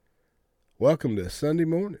Welcome to Sunday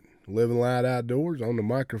morning, Living Loud Outdoors on the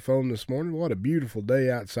microphone this morning. What a beautiful day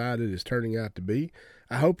outside it is turning out to be.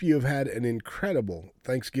 I hope you have had an incredible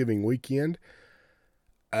Thanksgiving weekend.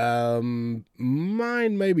 Mine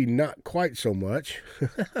maybe not quite so much.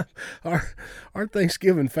 Our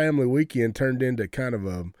Thanksgiving family weekend turned into kind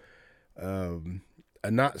of a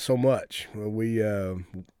not so much. We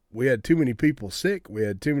had too many people sick. We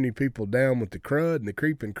had too many people down with the crud and the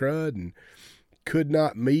creeping crud, and could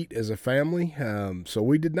not meet as a family. So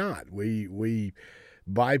we did not. We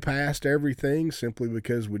bypassed everything simply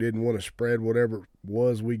because we didn't want to spread whatever it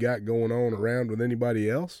was we got going on around with anybody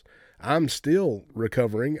else. I'm still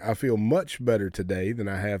recovering. I feel much better today than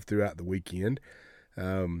I have throughout the weekend.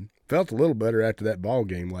 Felt a little better after that ball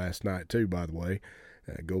game last night too, by the way.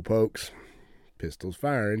 Go Pokes. Pistols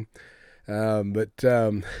firing. But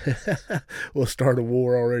we'll start a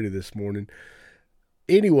war already this morning.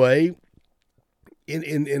 Anyway,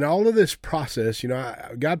 in all of this process,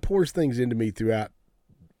 God pours things into me throughout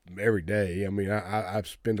every day. I mean, I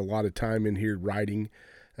spend a lot of time in here writing.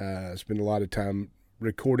 I spend a lot of time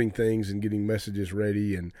recording things and getting messages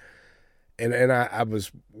ready. And I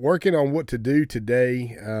was working on what to do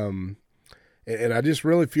today. And I just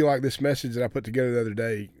really feel like this message that I put together the other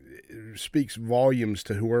day speaks volumes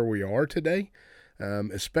to where we are today,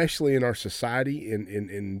 especially in our society,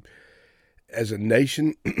 in as a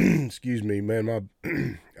nation. Excuse me, man,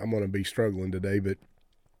 I'm going to be struggling today, but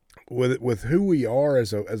with who we are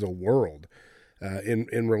as a world,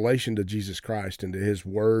 in relation to Jesus Christ and to His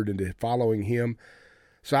Word and to following Him.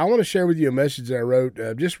 So I want to share with you a message that I wrote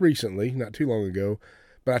just recently, not too long ago,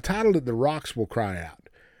 but I titled it "The Rocks Will Cry Out."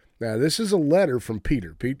 Now, this is a letter from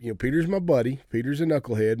Peter. Peter's my buddy. Peter's a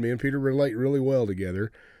knucklehead. Me and Peter relate really well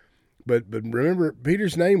together. But remember,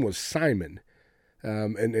 Peter's name was Simon.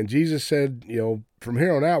 And Jesus said, from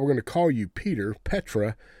here on out, we're going to call you Peter,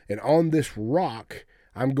 Petra, and on this rock,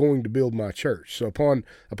 I'm going to build my church. So upon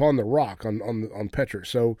the rock, on Petra.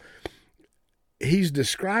 So he's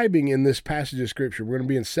describing in this passage of Scripture, we're going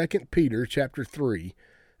to be in 2 Peter chapter 3.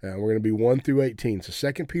 We're going to be 1 through 18.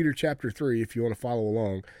 So 2 Peter chapter 3, if you want to follow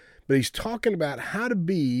along. But he's talking about how to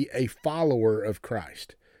be a follower of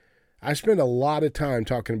Christ. I spend a lot of time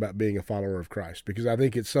talking about being a follower of Christ because I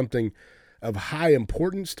think it's something of high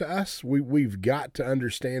importance to us. We've got to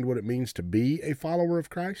understand what it means to be a follower of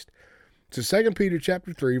Christ. So 2 Peter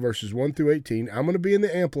chapter 3, verses 1 through 18. I'm going to be in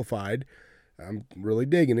the Amplified. I'm really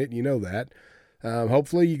digging it. You know that.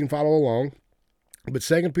 Hopefully you can follow along. But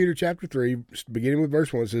 2 Peter chapter 3, beginning with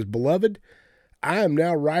verse 1, it says, "Beloved, I am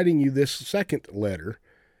now writing you this second letter.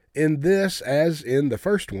 In this, as in the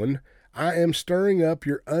first one, I am stirring up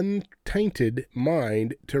your untainted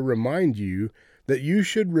mind to remind you that you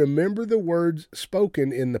should remember the words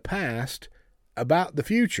spoken in the past about the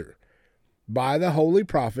future by the holy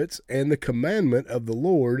prophets and the commandment of the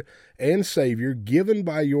Lord and Savior given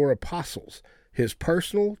by your apostles, His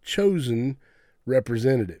personal chosen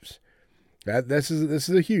representatives." This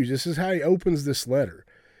is how he opens this letter.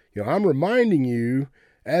 I'm reminding you,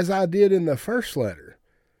 as I did in the first letter,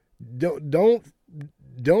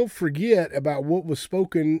 don't forget about what was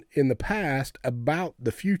spoken in the past about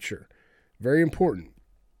the future. Very important.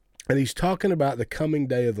 And he's talking about the coming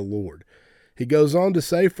day of the Lord. He goes on to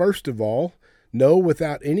say, first of all, know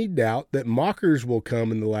without any doubt that mockers will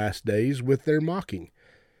come in the last days with their mocking,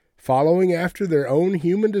 following after their own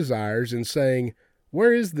human desires and saying,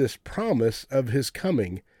 where is this promise of His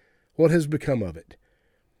coming? What has become of it?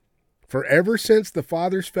 For ever since the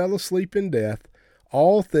fathers fell asleep in death,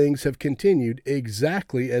 all things have continued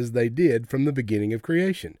exactly as they did from the beginning of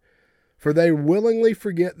creation. For they willingly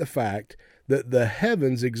forget the fact that the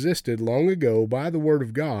heavens existed long ago by the word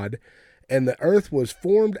of God, and the earth was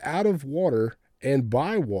formed out of water and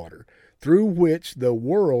by water, through which the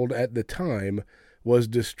world at the time was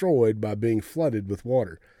destroyed by being flooded with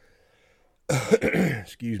water.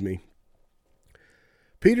 Excuse me.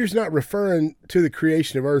 Peter's not referring to the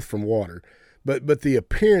creation of earth from water, but the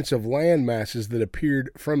appearance of land masses that appeared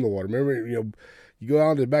from the water. Remember, you go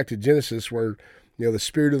on back to Genesis where, the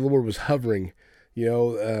Spirit of the Lord was hovering,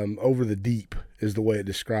 over the deep is the way it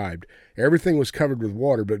described. Everything was covered with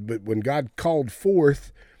water, but when God called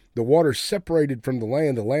forth, the water separated from the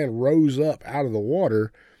land rose up out of the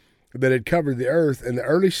water that had covered the earth in the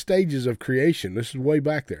early stages of creation. This is way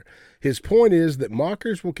back there. His point is that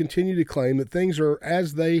mockers will continue to claim that things are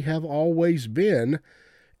as they have always been,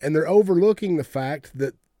 and they're overlooking the fact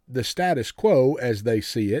that the status quo, as they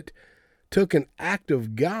see it, took an act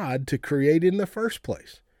of God to create in the first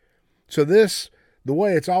place. So this, the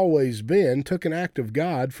way it's always been, took an act of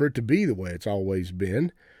God for it to be the way it's always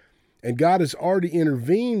been. And God has already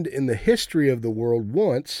intervened in the history of the world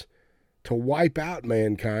once to wipe out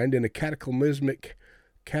mankind in a cataclysmic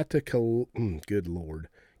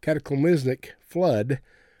flood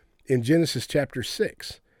in Genesis chapter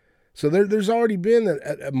 6. So there's already been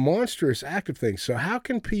a monstrous act of things. So how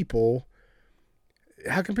can people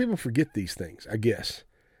forget these things, I guess?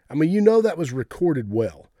 I mean, that was recorded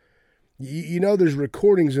well. There's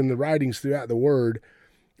recordings in the writings throughout the Word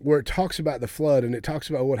where it talks about the flood and it talks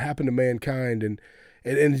about what happened to mankind.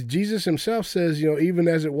 And Jesus himself says, even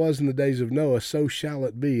as it was in the days of Noah, so shall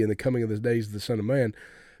it be in the coming of the days of the Son of Man.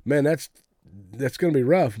 Man, that's going to be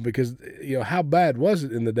rough because, how bad was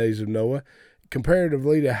it in the days of Noah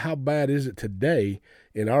comparatively to how bad is it today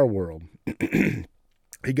in our world?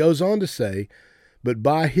 He goes on to say, but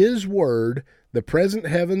by his word, the present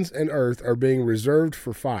heavens and earth are being reserved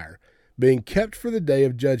for fire, being kept for the day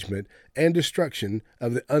of judgment and destruction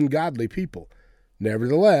of the ungodly people.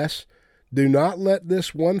 Nevertheless, do not let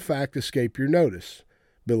this one fact escape your notice,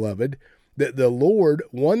 beloved, that the Lord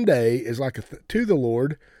one day is like to the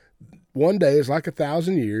Lord, one day is like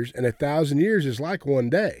 1,000 years, and 1,000 years is like one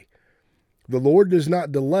day. The Lord does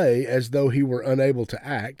not delay as though he were unable to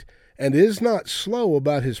act, and is not slow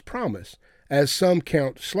about his promise, as some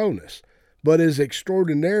count slowness, but is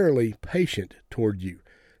extraordinarily patient toward you,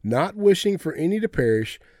 not wishing for any to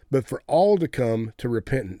perish, but for all to come to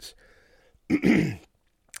repentance. I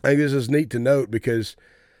think this is neat to note because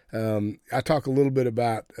I talk a little bit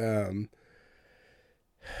about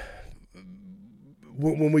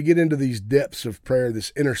when we get into these depths of prayer,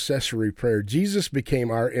 this intercessory prayer. Jesus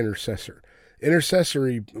became our intercessor.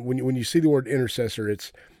 Intercessory, when you see the word intercessor,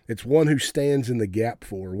 it's one who stands in the gap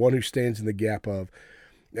for, one who stands in the gap of.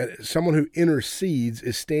 Someone who intercedes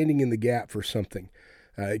is standing in the gap for something.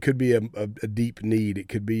 It could be a deep need. It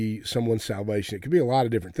could be someone's salvation. It could be a lot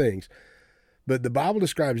of different things. But the Bible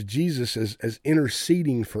describes Jesus as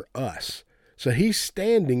interceding for us. So he's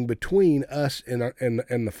standing between us and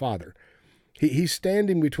the Father. He's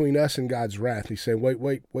standing between us and God's wrath. He's saying,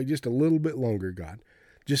 wait, just a little bit longer, God.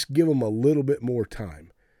 Just give them a little bit more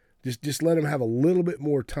time. Just let them have a little bit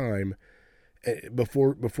more time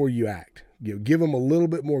before you act. Give them a little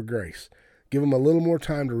bit more grace. Give them a little more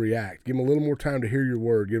time to react. Give them a little more time to hear your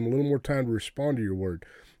word. Give them a little more time to respond to your word.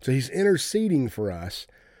 So he's interceding for us.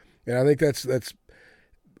 And I think that's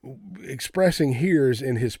expressing here is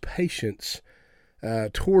in his patience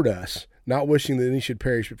toward us, not wishing that any should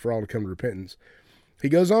perish, but for all to come to repentance. He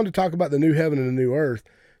goes on to talk about the new heaven and the new earth.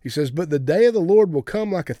 He says, but the day of the Lord will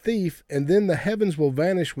come like a thief, and then the heavens will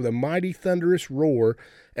vanish with a mighty thunderous roar,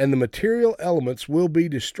 and the material elements will be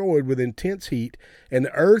destroyed with intense heat, and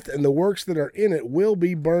the earth and the works that are in it will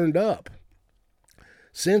be burned up.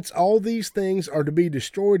 Since all these things are to be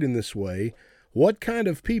destroyed in this way, what kind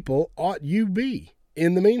of people ought you be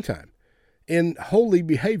in the meantime? In holy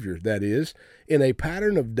behavior, that is, in a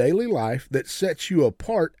pattern of daily life that sets you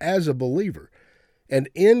apart as a believer, and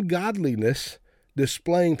in godliness,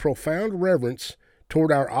 displaying profound reverence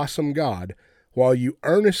toward our awesome God, while you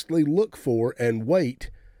earnestly look for and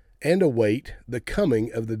await the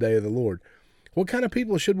coming of the day of the Lord. What kind of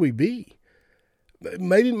people should we be?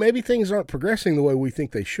 Maybe things aren't progressing the way we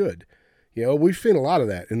think they should. We've seen a lot of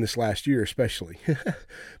that in this last year, especially.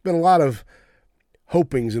 Been a lot of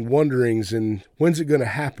hopings and wonderings and when's it going to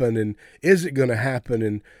happen and is it going to happen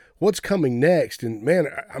and what's coming next? And man,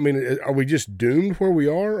 I mean, are we just doomed where we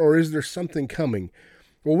are, or is there something coming?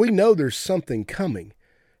 Well, we know there's something coming.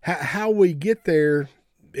 How we get there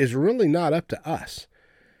is really not up to us.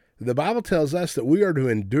 The Bible tells us that we are to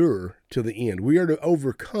endure to the end. We are to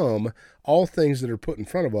overcome all things that are put in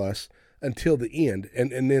front of us until the end,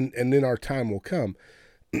 and then our time will come.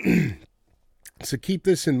 So keep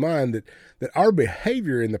this in mind, that our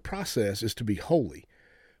behavior in the process is to be holy.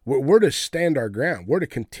 We're to stand our ground. We're to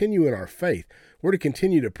continue in our faith. We're to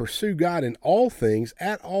continue to pursue God in all things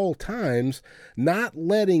at all times, not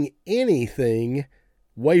letting anything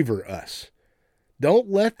waver us. Don't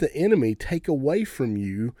let the enemy take away from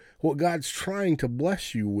you what God's trying to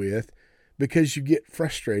bless you with because you get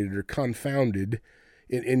frustrated or confounded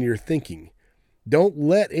in your thinking. Don't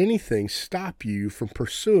let anything stop you from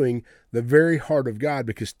pursuing the very heart of God,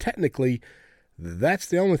 because technically that's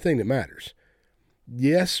the only thing that matters.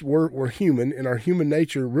 Yes, we're human, and our human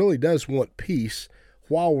nature really does want peace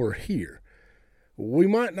while we're here. We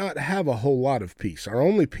might not have a whole lot of peace. Our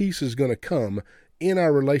only peace is going to come in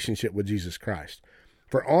our relationship with Jesus Christ.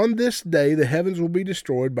 For on this day the heavens will be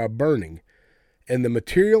destroyed by burning, and the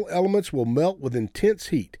material elements will melt with intense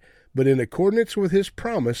heat. But in accordance with his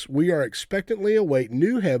promise, we are expectantly await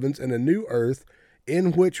new heavens and a new earth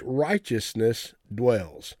in which righteousness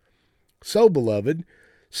dwells. So, beloved,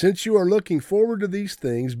 since you are looking forward to these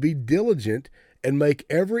things, be diligent and make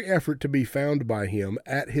every effort to be found by him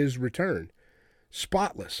at his return,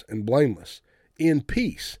 spotless and blameless, in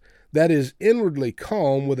peace, that is, inwardly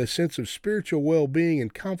calm with a sense of spiritual well-being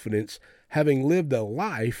and confidence, having lived a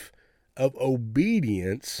life of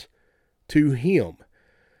obedience to him.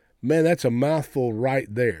 Man, that's a mouthful right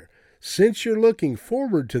there. Since you're looking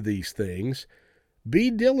forward to these things, be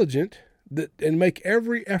diligent and make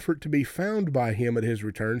every effort to be found by him at his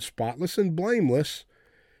return, spotless and blameless,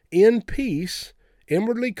 in peace,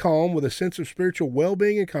 inwardly calm with a sense of spiritual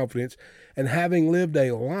well-being and confidence, and having lived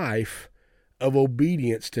a life of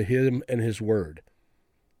obedience to him and his word.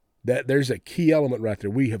 That there's a key element right there.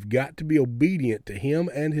 We have got to be obedient to him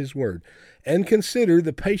and his word, and consider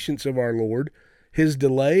the patience of our Lord, his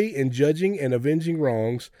delay in judging and avenging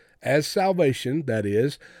wrongs as salvation, that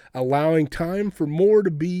is, allowing time for more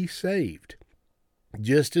to be saved.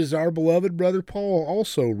 Just as our beloved brother Paul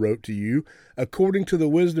also wrote to you, according to the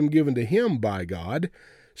wisdom given to him by God,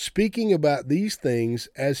 speaking about these things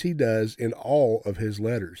as he does in all of his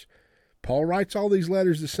letters. Paul writes all these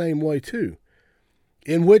letters the same way too,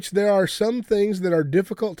 in which there are some things that are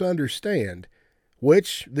difficult to understand,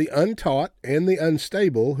 which the untaught and the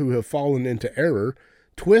unstable who have fallen into error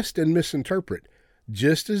twist and misinterpret,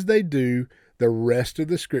 just as they do the rest of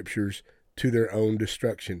the scriptures to their own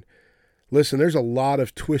destruction. Listen, there's a lot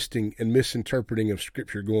of twisting and misinterpreting of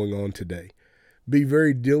scripture going on today. Be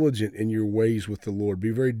very diligent in your ways with the Lord.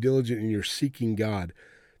 Be very diligent in your seeking God.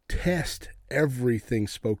 Test everything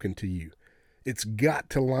spoken to you. It's got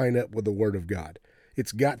to line up with the Word of God.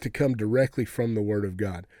 It's got to come directly from the Word of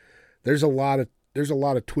God. There's a lot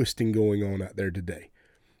of twisting going on out there today.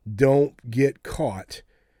 Don't get caught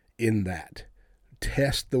in that.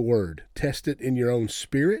 Test the Word. Test it in your own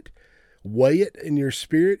spirit. Weigh it in your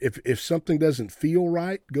spirit. If something doesn't feel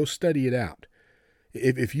right, go study it out.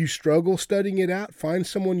 If you struggle studying it out, find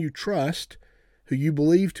someone you trust who you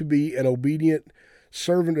believe to be an obedient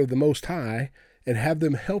servant of the Most High and have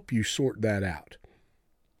them help you sort that out.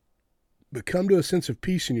 But come to a sense of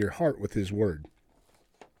peace in your heart with his word.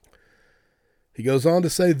 He goes on to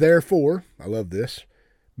say, therefore, I love this,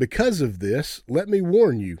 because of this, let me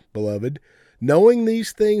warn you, beloved, knowing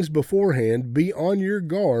these things beforehand, be on your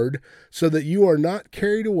guard so that you are not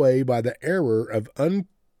carried away by the error of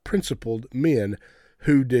unprincipled men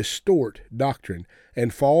who distort doctrine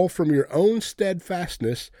and fall from your own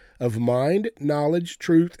steadfastness of mind, knowledge,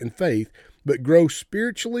 truth, and faith, but grow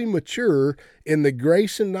spiritually mature in the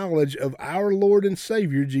grace and knowledge of our Lord and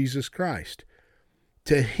Savior Jesus Christ.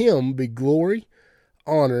 To him be glory,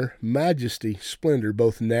 honor, majesty, splendor,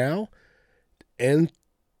 both now and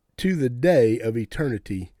to the day of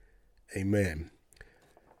eternity. Amen.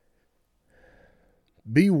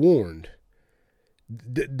 Be warned.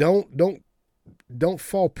 Don't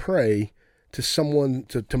fall prey to someone,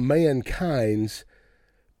 to mankind's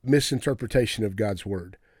misinterpretation of God's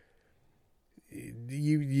word.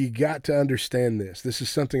 You got to understand this. This is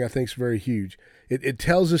something I think is very huge. It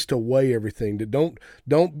tells us to weigh everything. Don't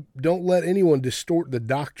let anyone distort the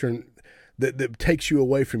doctrine that takes you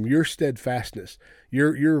away from your steadfastness,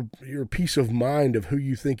 your peace of mind of who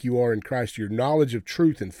you think you are in Christ, your knowledge of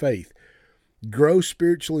truth and faith. Grow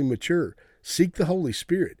spiritually mature. Seek the Holy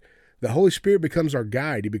Spirit. The Holy Spirit becomes our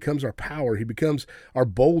guide. He becomes our power. He becomes our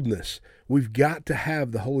boldness. We've got to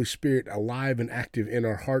have the Holy Spirit alive and active in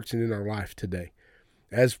our hearts and in our life today.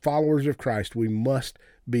 As followers of Christ, we must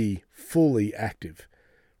be fully active.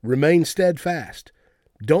 Remain steadfast.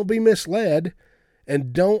 Don't be misled,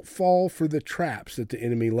 and don't fall for the traps that the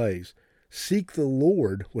enemy lays. Seek the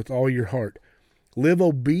Lord with all your heart. Live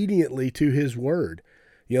obediently to his word.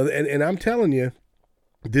 And I'm telling you,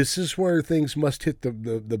 this is where things must hit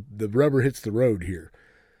the rubber hits the road here.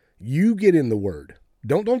 You get in the word.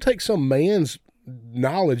 Don't take some man's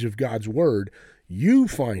knowledge of God's word. You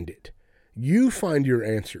find it. You find your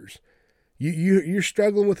answers. You're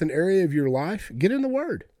struggling with an area of your life. Get in the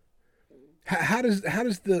word. How does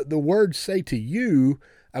the word say to you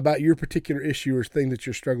about your particular issue or thing that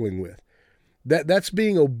you're struggling with? That's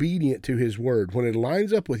being obedient to his word. When it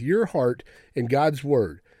lines up with your heart and God's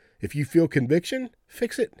word, if you feel conviction,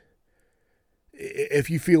 fix it. If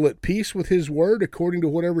you feel at peace with his word, according to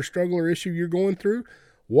whatever struggle or issue you're going through,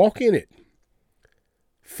 walk in it.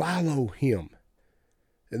 Follow him.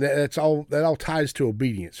 And that all ties to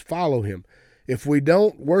obedience. Follow him. If we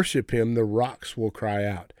don't worship him, the rocks will cry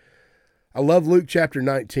out. I love Luke chapter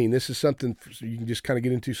 19. This is something you can just kind of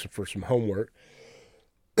get into for some homework.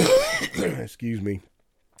 Excuse me.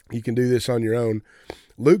 You can do this on your own.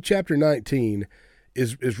 Luke chapter 19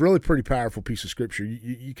 is really pretty powerful piece of scripture.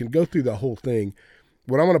 You can go through the whole thing.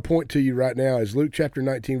 What I'm going to point to you right now is Luke chapter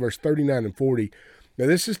 19, verse 39 and 40. Now,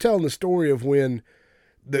 this is telling the story of when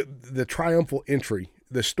the triumphal entry,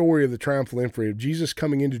 the story of the triumphal entry of Jesus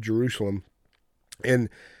coming into Jerusalem, and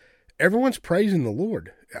everyone's praising the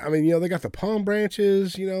Lord. I mean, they got the palm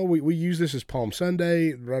branches, we use this as Palm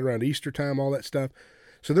Sunday, right around Easter time, all that stuff.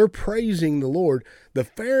 So they're praising the Lord. The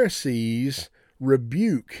Pharisees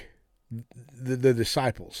rebuke the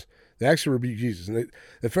disciples. They actually rebuke Jesus. And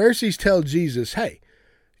the Pharisees tell Jesus, hey,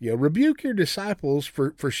 rebuke your disciples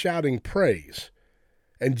for shouting praise.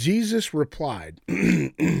 And Jesus replied,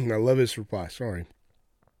 I love his reply, sorry.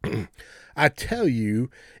 I tell you,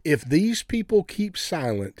 if these people keep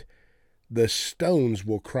silent, the stones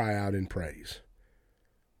will cry out in praise.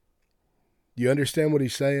 Do you understand what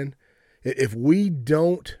he's saying? If we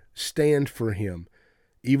don't stand for him,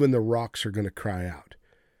 even the rocks are going to cry out.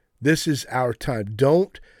 This is our time.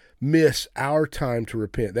 Don't miss our time to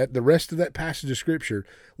repent. The rest of that passage of Scripture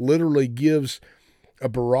literally gives a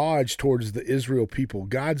barrage towards the Israel people,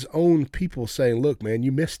 God's own people, saying, look, man,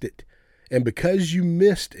 you missed it. And because you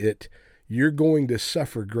missed it, you're going to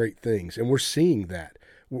suffer great things. And we're seeing that.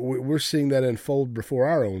 We're seeing that unfold before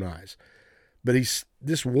our own eyes. But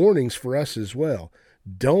this warning's for us as well.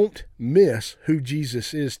 Don't miss who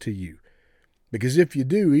Jesus is to you. Because if you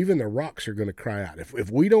do, even the rocks are going to cry out. If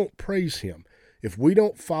we don't praise him, if we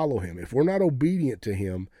don't follow him, if we're not obedient to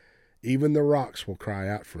him, even the rocks will cry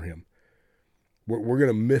out for him. We're going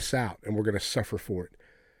to miss out, and we're going to suffer for it.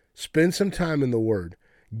 Spend some time in the Word.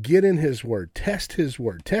 Get in his Word. Test his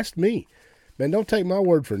Word. Test me. Man, don't take my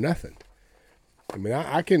word for nothing. I mean,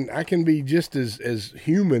 I can be just as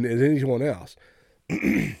human as anyone else.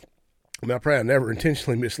 I pray I never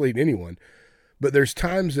intentionally mislead anyone. But there's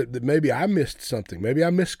times that maybe I missed something. Maybe I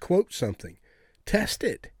misquote something. Test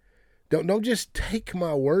it. Don't just take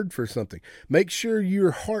my word for something. Make sure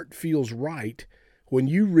your heart feels right when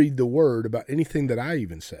you read the Word about anything that I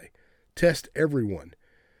even say. Test everyone.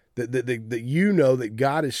 That you know that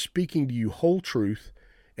God is speaking to you whole truth,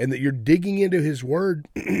 and that you're digging into his Word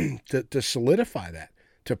to solidify that,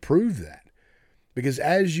 to prove that. Because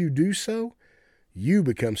as you do so, you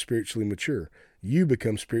become spiritually mature. You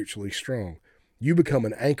become spiritually strong. You become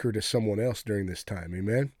an anchor to someone else during this time.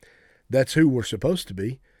 Amen? That's who we're supposed to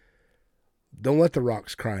be. Don't let the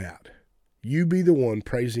rocks cry out. You be the one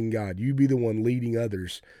praising God. You be the one leading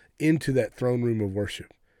others into that throne room of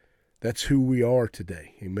worship. That's who we are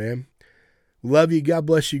today. Amen? Love you. God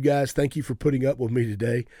bless you guys. Thank you for putting up with me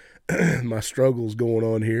today. My struggle's going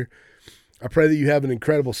on here. I pray that you have an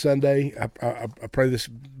incredible Sunday. I pray this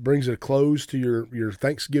brings a close to your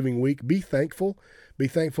Thanksgiving week. Be thankful. Be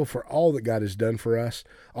thankful for all that God has done for us,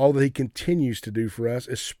 all that he continues to do for us,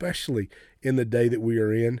 especially in the day that we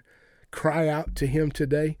are in. Cry out to him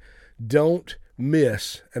today. Don't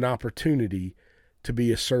miss an opportunity to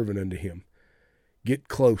be a servant unto him. Get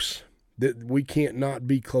close. We can't not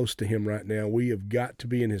be close to him right now. We have got to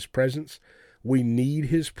be in his presence. We need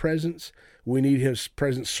his presence. We need his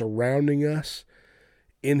presence surrounding us.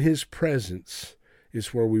 In his presence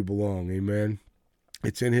is where we belong. Amen.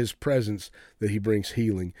 It's in his presence that he brings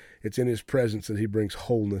healing. It's in his presence that he brings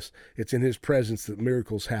wholeness. It's in his presence that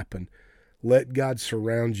miracles happen. Let God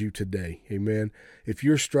surround you today. Amen. If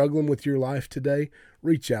you're struggling with your life today,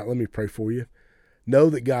 reach out. Let me pray for you. Know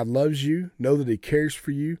that God loves you. Know that he cares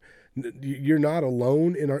for you. You're not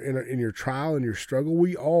alone in your trial and your struggle.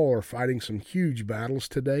 We all are fighting some huge battles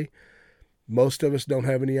today. Most of us don't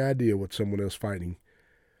have any idea what someone else is fighting.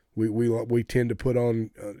 We tend to put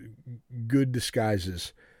on good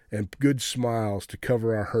disguises and good smiles to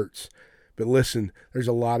cover our hurts. But listen, there's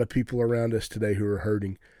a lot of people around us today who are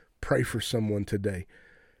hurting. Pray for someone today.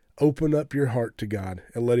 Open up your heart to God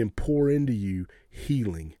and let him pour into you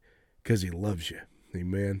healing because he loves you.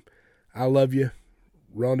 Amen. I love you.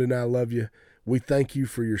 Rhonda and I love you. We thank you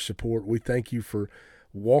for your support. We thank you for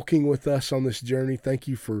walking with us on this journey. Thank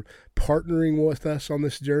you for partnering with us on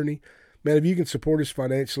this journey. Man, if you can support us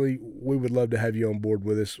financially, we would love to have you on board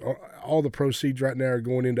with us. All the proceeds right now are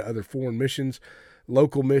going into other foreign missions,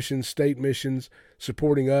 local missions, state missions,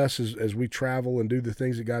 supporting us as we travel and do the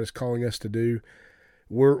things that God is calling us to do.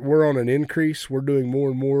 We're on an increase. We're doing more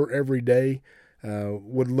and more every day.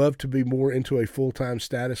 Would love to be more into a full-time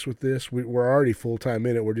status with this. We're already full-time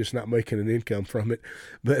in it. We're just not making an income from it.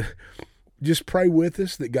 But just pray with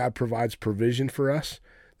us that God provides provision for us,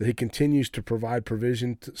 that he continues to provide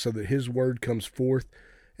provision so that his word comes forth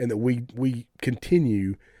and that we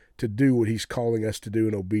continue to do what he's calling us to do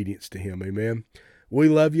in obedience to him. Amen. We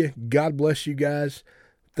love you. God bless you guys.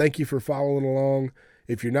 Thank you for following along.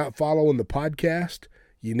 If you're not following the podcast,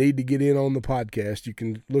 you need to get in on the podcast. You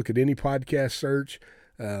can look at any podcast search,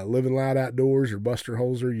 Living Loud Outdoors or Buster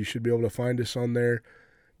Holzer. You should be able to find us on there.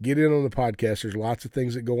 get in on the podcast. There's lots of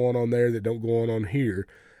things that go on there that don't go on here.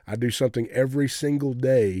 I do something every single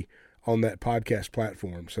day on that podcast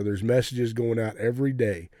platform. So there's messages going out every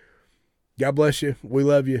day. God bless you. We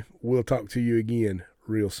love you. We'll talk to you again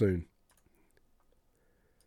real soon.